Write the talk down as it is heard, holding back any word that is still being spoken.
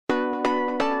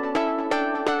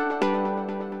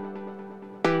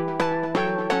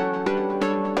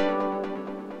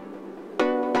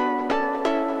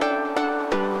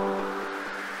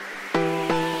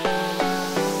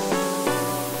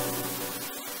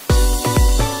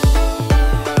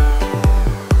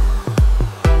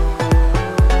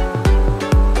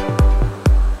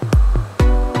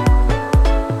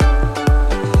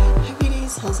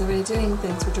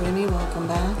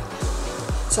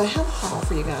So I have a haul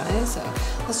for you guys, so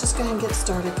let's just go ahead and get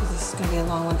started because this is going to be a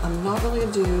long one. I'm not really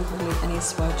going to do really any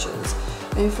swatches,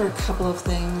 maybe for a couple of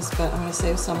things, but I'm going to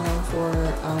save some of them for,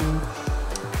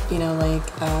 you know, like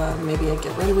maybe a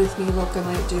get ready with me look I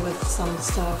might do with some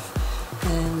stuff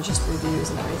and just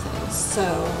reviews and everything. So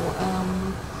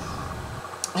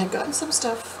I've gotten some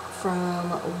stuff from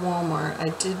Walmart. I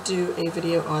did do a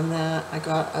video on that. I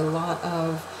got a lot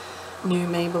of new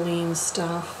Maybelline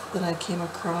stuff that I came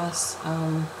across.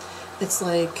 It's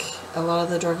like a lot of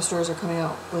the drugstores are coming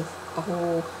out with a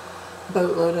whole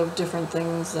boatload of different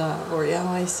things. L'Oreal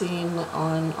I seen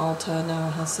on Ulta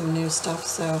now has some new stuff.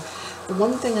 So the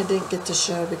one thing I didn't get to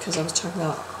show because I was talking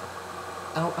about,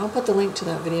 I'll put the link to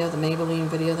that video, the Maybelline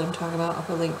video that I'm talking about. I'll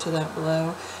put a link to that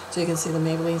below so you can see the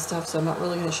Maybelline stuff. So I'm not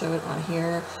really going to show it on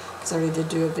here because I already did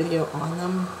do a video on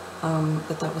them.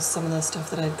 But that was some of the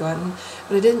stuff that I'd gotten.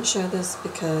 But I didn't show this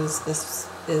because this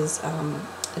is a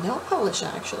nail polish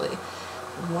actually.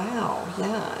 Wow,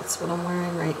 yeah, it's what I'm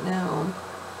wearing right now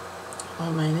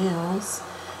on my nails.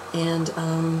 And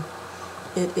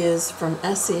it is from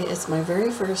Essie. It's my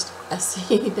very first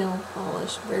Essie nail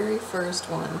polish, very first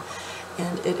one.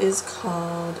 And it is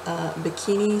called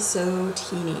Bikini So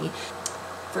Teeny.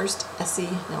 First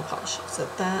Essie nail polish. So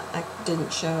that I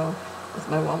didn't show with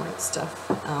my Walmart stuff.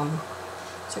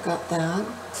 So I got that.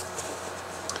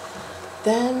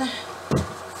 Then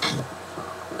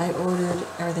I ordered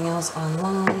everything else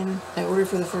online. I ordered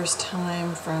for the first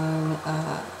time from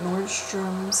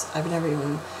Nordstrom's. I've never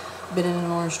even been in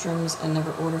Nordstrom's and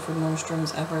never ordered from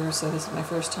Nordstrom's ever, so this is my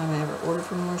first time I ever ordered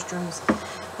from Nordstrom's.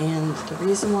 And the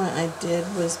reason why I did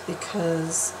was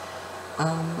because,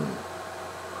 well,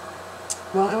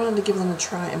 I wanted to give them a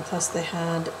try, and plus they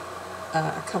had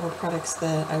a couple products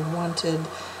that I wanted,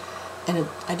 and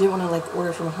I didn't want to like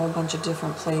order from a whole bunch of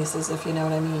different places, if you know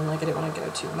what I mean. Like I didn't want to go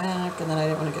to MAC, and then I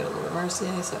didn't want to go to Laura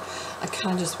Mercier, so I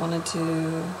kind of just wanted to,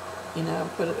 you know,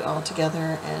 put it all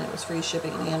together, and it was free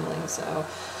shipping and handling. So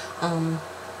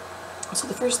so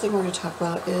the first thing we're going to talk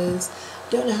about is,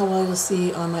 I don't know how well you'll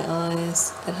see on my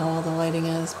eyes and how well the lighting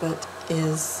is, but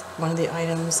is one of the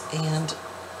items, and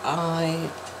I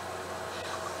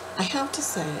have to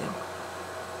say,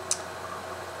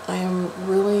 I am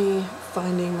really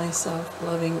finding myself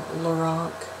loving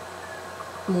Lorac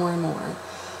more and more.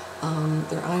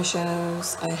 Their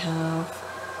eyeshadows, I have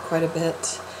quite a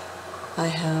bit. I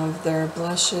have their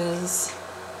blushes,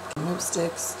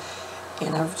 lipsticks,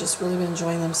 and I've just really been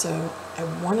enjoying them. So I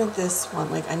wanted this one.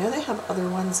 Like, I know they have other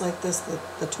ones like this,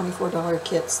 the $24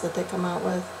 kits that they come out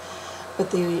with,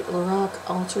 but the Lorac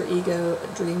Alter Ego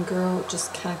Dream Girl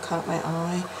just kind of caught my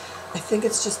eye. I think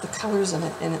it's just the colors in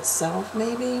it in itself,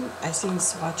 maybe. I've seen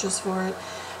swatches for it,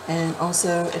 and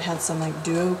also it had some like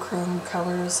duochrome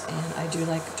colors, and I do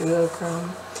like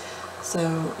duochrome.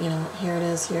 So, you know, here it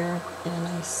is here in a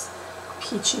nice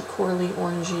peachy, corally,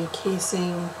 orangey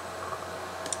casing,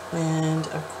 and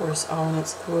of course all in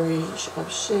its glory of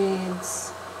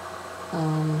shades.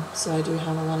 So I do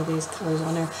have a lot of these colors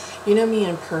on there. You know me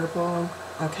in purple,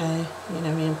 okay? You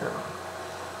know me in purple.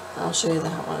 I'll show you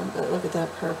that one, but look at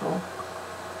that purple.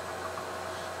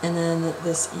 And then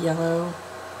this yellow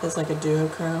is like a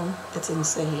duochrome. It's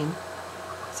insane.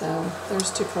 So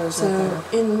there's two colors right there.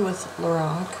 In with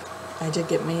Lorac, I did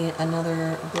get me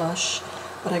another blush,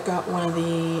 but I got one of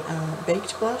the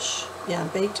baked blush. Yeah,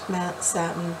 baked matte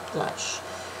satin blush.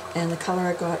 And the color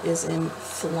I got is in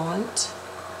Flaunt.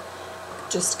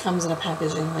 Just comes in a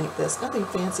packaging like this. Nothing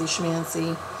fancy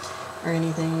schmancy or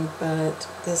anything, but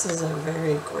this is a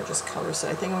very gorgeous color, so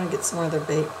I think I want to get some more of their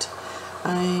baked.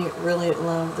 I really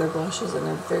love their blushes, and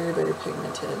they're very, very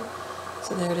pigmented.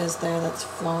 So there it is there, that's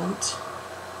Flaunt.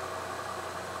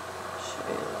 Show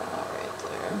you that right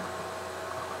there.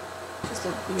 Just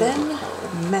a beautiful then color.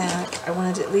 MAC, I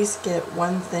wanted to at least get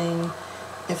one thing,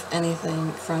 if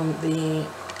anything, from the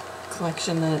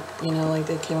collection that, you know, like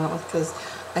they came out with, because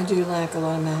I do lack a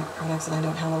lot of MAC products, and I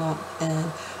don't have a lot,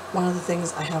 and one of the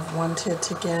things I have wanted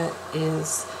to get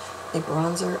is a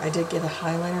bronzer. I did get a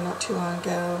highlighter not too long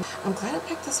ago. I'm glad I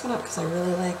picked this one up because I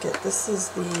really like it. This is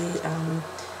the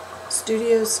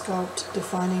Studio Sculpt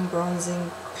Defining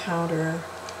Bronzing Powder,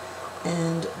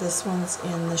 and this one's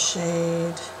in the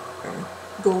shade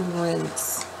Golden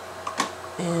Rinse.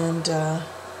 And I'm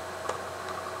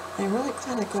really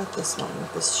glad I got this one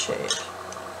with this shade.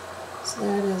 So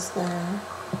there it is there.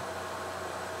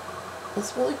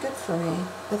 It's really good for me.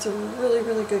 It's a really,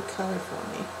 really good color for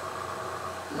me.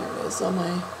 There it is on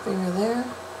my finger there.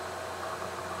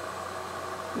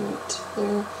 Right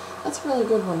there. That's a really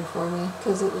good one for me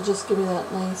because it will just give me that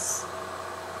nice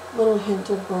little hint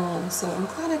of bronze. So I'm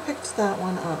glad I picked that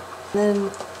one up.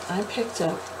 Then I picked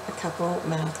up a couple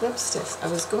MAC lipsticks. I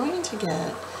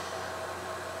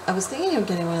was thinking of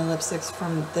getting one of the lipsticks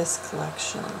from this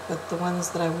collection, but the ones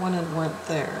that I wanted weren't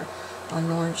there on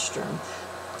Nordstrom.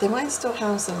 They might still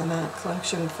have some of the MAC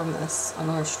collection from this on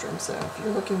Nordstrom, so if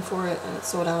you're looking for it and it's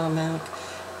sold out on MAC,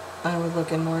 I would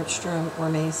look in Nordstrom or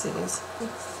Macy's.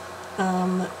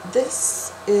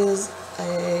 This is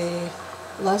a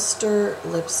Luster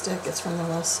lipstick. It's from the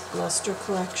Luster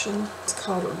collection. It's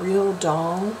called Real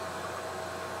Doll.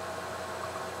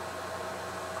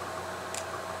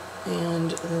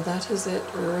 And that is it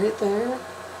right there.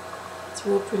 It's a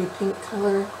real pretty pink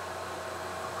color.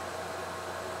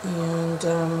 And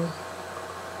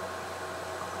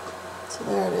so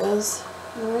there it is,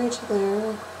 right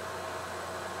there.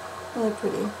 Really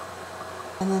pretty.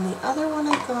 And then the other one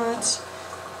I got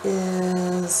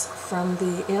is from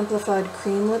the Amplified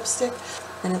Cream lipstick,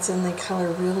 and it's in the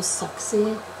color Real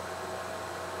Sexy.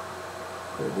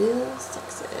 Real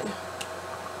Sexy.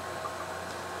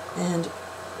 And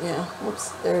yeah,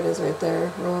 whoops, there it is right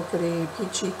there. Real pretty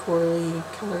peachy corally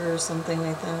color or something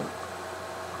like that.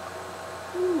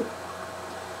 Ooh.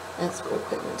 That's real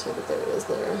pigmented, but there it is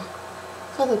there.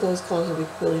 I thought that those colors would be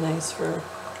really nice for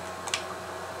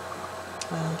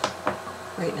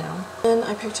right now. Then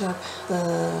I picked up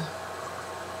the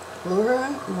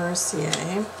Laura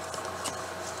Mercier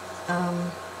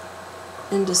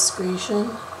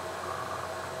Indiscretion,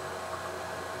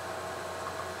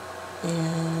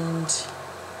 and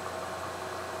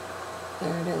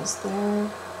there it is there.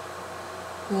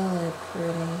 Really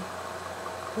pretty.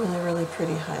 Really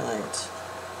pretty highlight.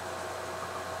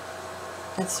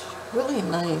 It's really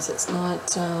nice. It's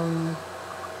not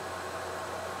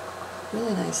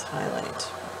really nice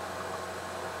highlight.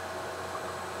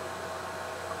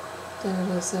 There it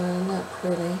is there, isn't that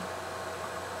pretty?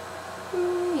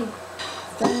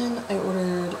 Then I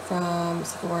ordered from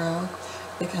Sephora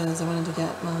because I wanted to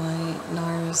get my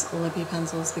NARS lippy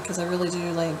pencils, because I really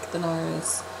do like the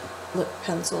NARS lip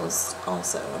pencils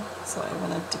also, so I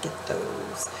wanted to get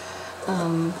those.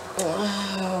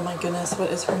 Oh my goodness, what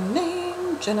is her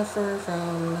name? Jennifer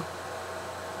from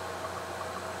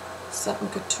something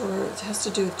Couture. It has to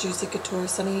do with Juicy Couture,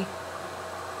 Sunny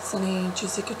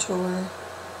Juicy Couture.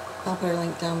 I'll put her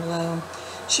link down below.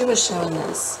 She was showing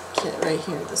this kit right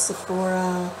here, the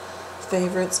Sephora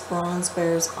Favorites Bronze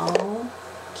Bears All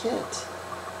kit.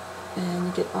 And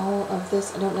you get all of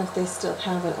this. I don't know if they still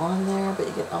have it on there, but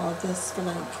you get all of this for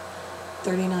like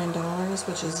 $39,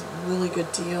 which is a really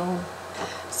good deal.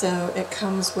 So it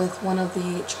comes with one of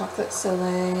the Chocolate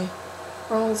Soleil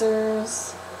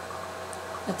bronzers.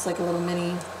 It's like a little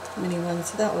mini one,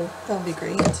 so that would be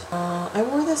great. I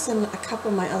wore this in a couple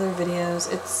of my other videos.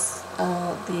 It's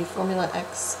the Formula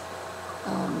X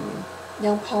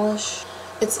nail polish.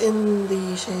 It's in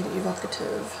the shade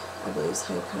Evocative, I believe is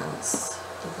how you pronounce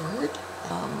the word.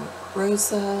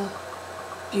 Rosa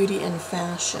Beauty and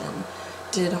Fashion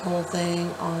did a whole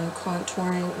thing on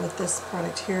contouring with this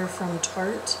product here from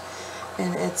Tarte,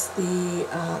 and it's the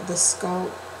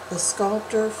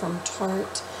Sculptor from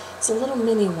Tarte. It's a little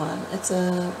mini one. It's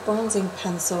a bronzing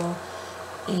pencil,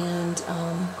 and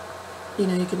you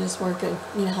know, you can just work it.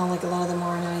 You know how like a lot of them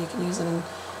are now. You can use them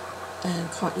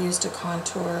and use to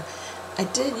contour. I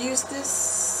did use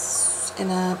this in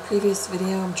a previous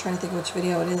video. I'm trying to think which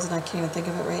video it is, and I can't even think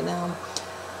of it right now.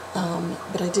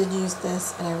 But I did use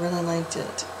this, and I really liked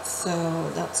it.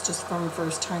 So that's just from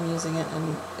first time using it,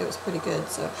 and it was pretty good.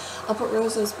 So I'll put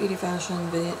Rosa's Beauty Fashion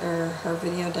video, or her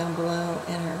video down below,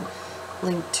 and her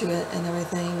link to it and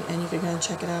everything, and you can go and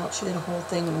check it out. She did a whole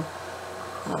thing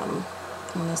on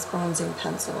this bronzing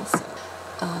pencil. So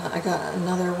I got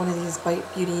another one of these Bite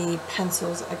Beauty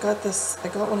pencils. I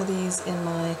got one of these in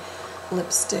my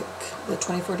lipstick, the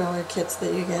 $24 kits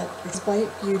that you get. It's Bite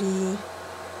Beauty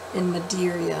in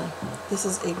Madeira. This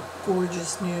is a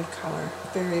gorgeous nude color.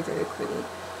 Very pretty.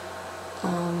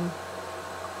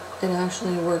 It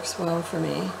actually works well for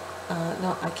me.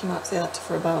 I cannot say that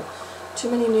for about too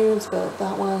many nudes, but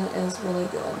that one is really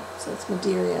good. So it's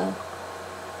Madeira.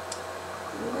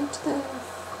 Right there,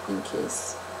 in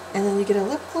case. And then you get a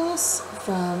lip gloss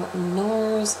from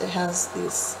NARS. It has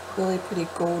these really pretty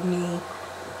goldeny,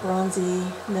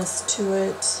 bronziness to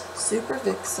it. Super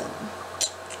Vixen.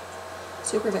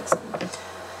 Super Vixen.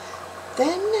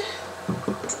 Then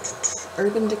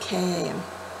Urban Decay.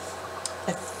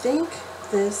 I think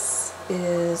this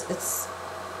is, it's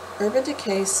Urban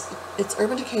Decay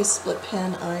Split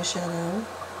Pan eyeshadow,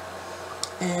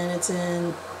 and it's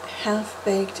in Half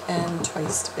Baked and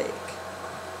Twice to Bake.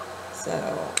 So,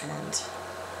 and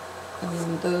I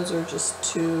mean, those are just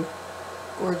two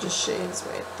gorgeous shades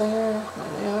right there.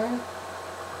 There they are.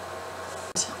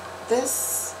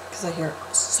 this, because I hear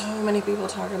so many people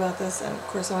talk about this, and of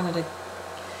course I want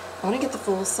to get the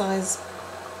full size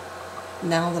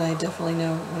now that I definitely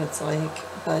know what it's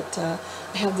like, but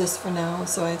I have this for now,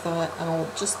 so I thought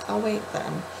I'll wait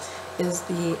then. Is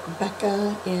the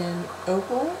Becca in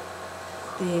Opal,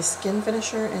 the Skin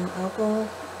Finisher in Opal.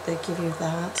 They give you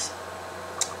that,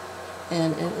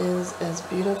 and it is as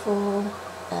beautiful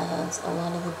as a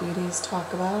lot of the beauties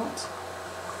talk about.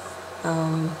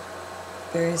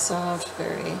 Very soft,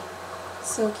 very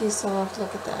silky soft.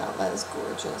 Look at that, that is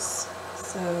gorgeous.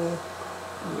 So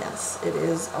yes, it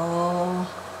is all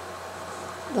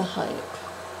the hype.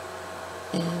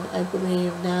 And I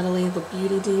believe Natalie, the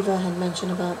Beauty Diva, had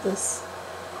mentioned about this.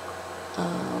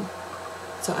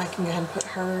 So I can go ahead and put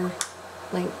her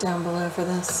link down below for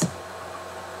this.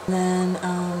 And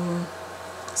then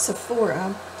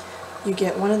Sephora, you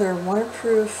get one of their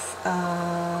waterproof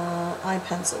eye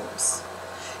pencils.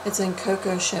 It's in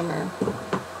Cocoa Shimmer.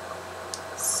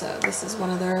 So this is one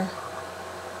of their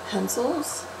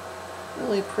pencils.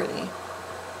 Really pretty.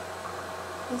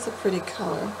 It's a pretty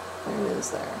color. There it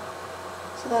is there.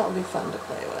 So that will be fun to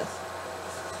play with.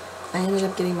 I ended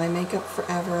up getting my Makeup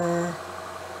Forever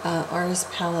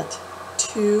Artist Palette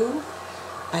 2.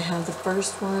 I have the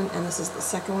first one, and this is the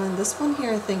second one. This one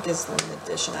here I think is limited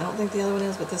edition. I don't think the other one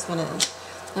is, but this one is.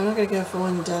 I'm not going to go full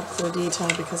in depth or detail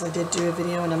because I did do a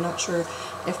video, and I'm not sure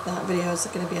if that video is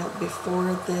going to be out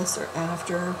before this or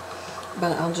after.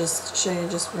 But I'll just show you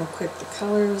just real quick the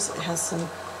colors. It has some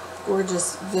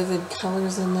gorgeous vivid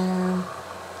colors in there.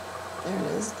 There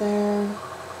it is there.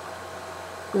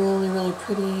 Really, really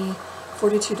pretty.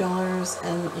 $42,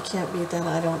 and you can't beat that,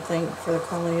 I don't think, for the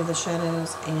quality of the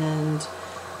shadows and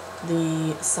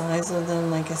the size of them.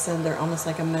 Like I said, they're almost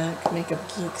like a MAC Makeup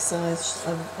Geek size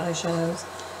of eyeshadows.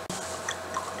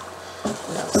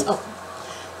 What else? Oh,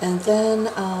 and then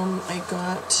I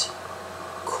got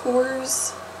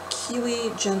Core's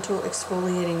Kiwi Gentle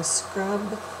Exfoliating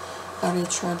Scrub. I already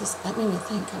tried this. That made me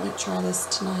think I might try this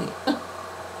tonight.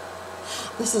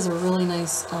 This is a really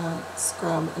nice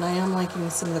scrub, and I am liking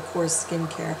some of the Core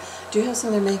skincare. Do you have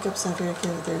some of their makeup, so I figured I'd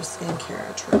give their skincare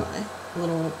a try.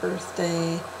 Little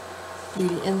Birthday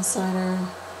Beauty Insider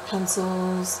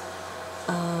pencils.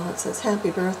 It says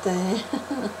Happy Birthday.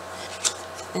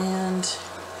 And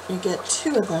you get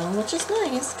 2 of them, which is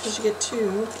nice because you get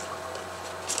 2.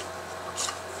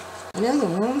 I know the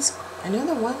one's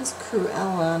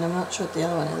Cruella, and I'm not sure what the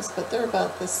other one is, but they're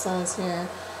about this size here.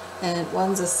 And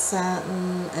one's a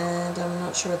satin, and I'm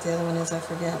not sure what the other one is, I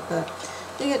forget, but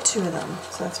you get 2 of them.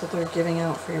 So that's what they're giving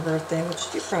out for your birthday,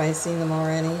 which you've probably seen them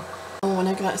already. Oh, and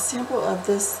I got a sample of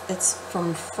this. It's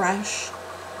from Fresh,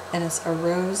 and it's a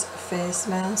rose face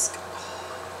mask.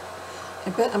 I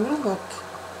bet I'm gonna look.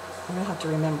 I'm gonna have to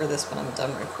remember this when I'm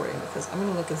done recording, because I'm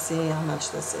gonna look and see how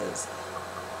much this is.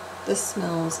 This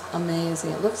smells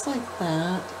amazing. It looks like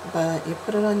that, but you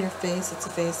put it on your face. It's a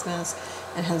face mask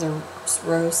and has a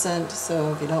rose scent,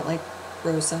 so if you don't like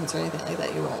rose scents or anything like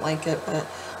that, you won't like it, but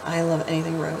I love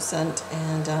anything rose scent.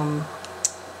 And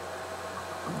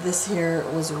this here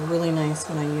was really nice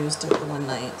when I used it the one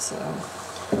night. So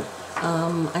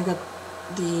I got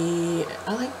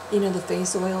I like, you know, the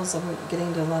face oils. I'm getting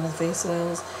into a lot of face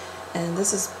oils. And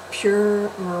this is Pure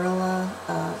Marilla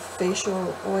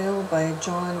Facial Oil by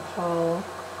John Paul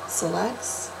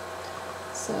Selects.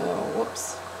 So,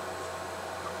 whoops.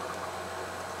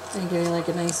 They give you like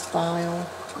a nice vial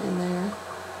in there.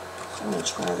 I'm going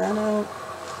to try that out.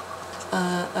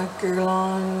 A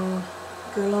Guerlain.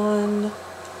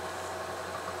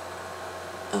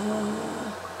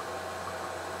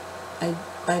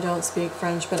 I don't speak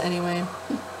French, but anyway.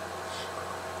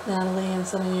 Natalie and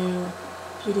some of you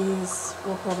beauties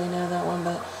will probably know that one,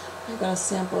 but I got a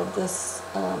sample of this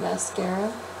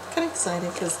mascara. Kind of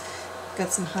excited because I've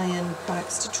got some high-end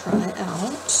products to try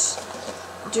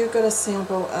out. Do got a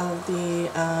sample of the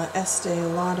Estee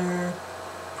Lauder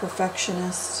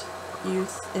Perfectionist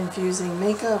Youth Infusing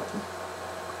Makeup.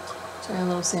 Try a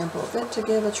little sample of it to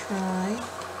give a try.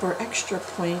 For extra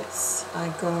points, I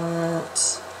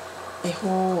got a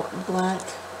whole black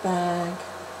bag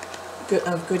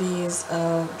of goodies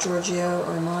of Giorgio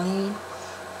Armani,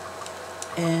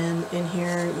 and in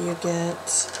here you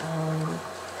get,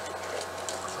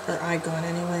 or I got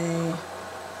anyway,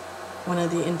 one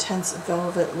of the Intense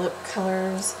Velvet lip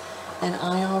colors, and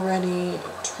I already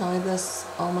tried this.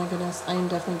 Oh my goodness, I am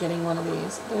definitely getting one of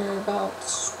these. They're about,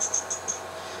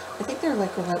 I think they're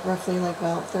like roughly like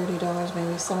about $30,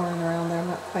 maybe somewhere around there. I'm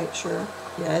not quite sure.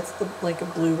 Yeah, it's like a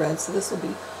blue red, so this will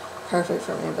be perfect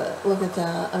for me. But look at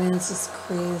that. I mean, it's just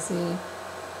crazy.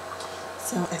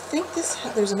 So I think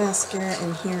there's a mascara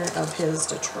in here of his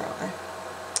to try.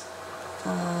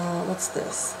 What's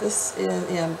this? This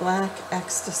is, yeah, Black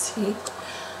Ecstasy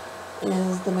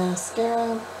is the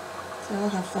mascara. So I'll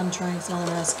have fun trying some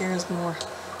other mascaras, more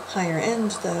higher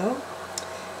end though.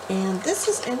 And this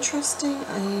is interesting.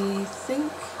 I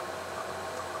think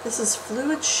this is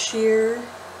Fluid Sheer.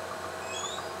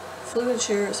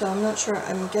 So I'm not sure.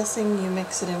 I'm guessing you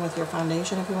mix it in with your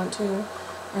foundation if you want to,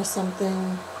 or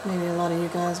something. Maybe a lot of you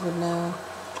guys would know.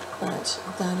 But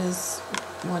that is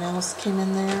what else came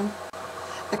in there.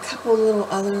 A couple little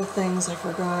other things I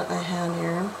forgot I had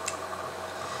here.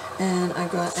 And I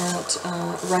got at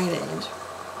Rite Aid.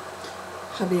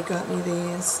 Hubby got me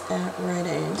these at Rite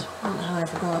Aid. I don't know how I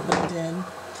forgot, but I did.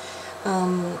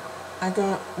 I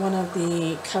got one of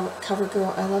the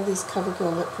CoverGirl. I love these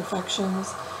CoverGirl Lip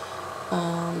Perfections.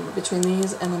 Between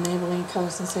these and the Maybelline Color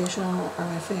Sensational are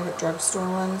my favorite drugstore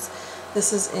ones.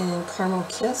 This is in Caramel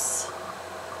Kiss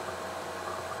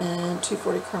and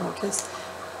 240 Caramel Kiss.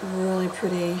 Really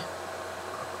pretty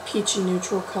peachy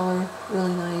neutral color.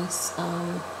 Really nice.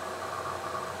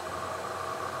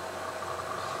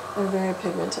 They're very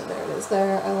pigmented. There it is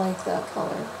there. I like that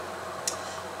color.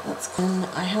 That's cool. And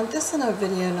I had this in a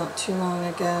video not too long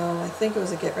ago. I think it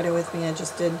was a Get Ready With Me I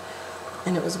just did,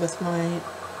 and it was with my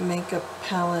makeup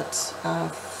palette,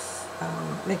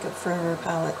 Makeup Forever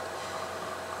palette,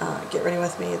 Get Ready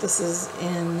With Me. This is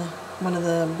in one of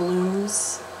the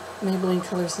blooms, Maybelline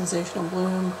Color Sensational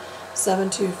Bloom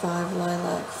 725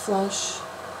 Lilac Flush.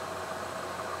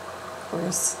 Of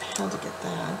course, I had to get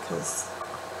that because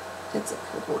it's a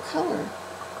purple color.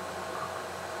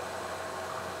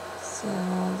 So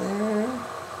there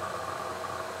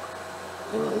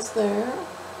it is there.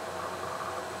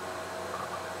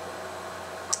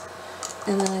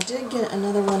 And then I did get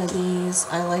another one of these.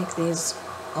 I like these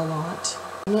a lot.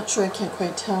 I'm not sure, I can't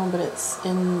quite tell, but it's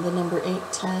in the number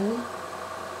 810.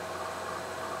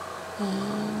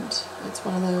 And it's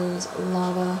one of those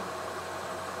lava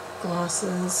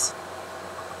glosses.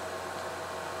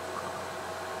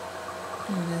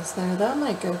 There it is there. That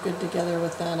might go good together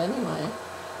with that anyway.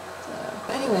 So,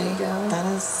 anyway, that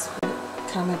is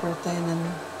kind of my birthday, and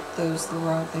then those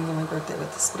Lorac things on my birthday.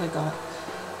 But this is what I got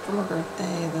for my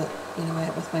birthday, that, you know,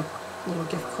 with my little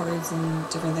gift cards and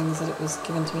different things that it was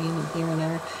given to me and here and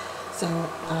there. So,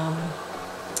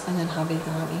 and then hubby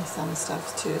got me some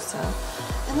stuff too. So,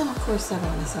 and then of course I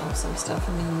bought myself some stuff.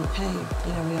 I mean, hey,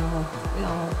 you know, we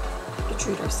all have to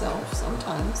treat ourselves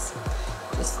sometimes.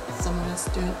 Just some of us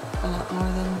do it a lot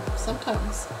more than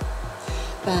sometimes.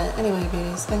 But anyway,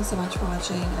 beauties, thanks so much for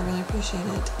watching. I really appreciate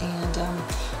it. And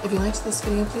if you liked this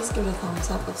video, please give it a thumbs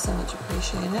up. It's so much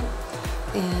appreciated.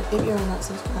 And if you are not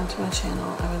subscribed to my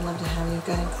channel, I would love to have you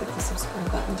go and click the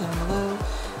subscribe button down below.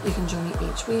 You can join me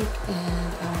each week, and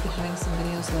I will be having some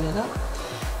videos loaded up.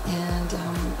 And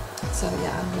so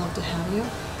yeah, I'd love to have you.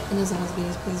 And as always,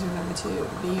 beauties, please remember to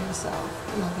be yourself,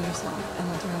 love yourself, and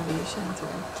let the real beauty shine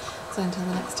through. So until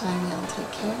the next time, y'all take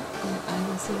care, and I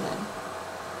will see you then.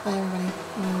 Bye, everybody.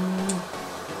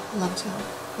 Love y'all.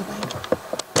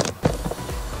 Bye-bye.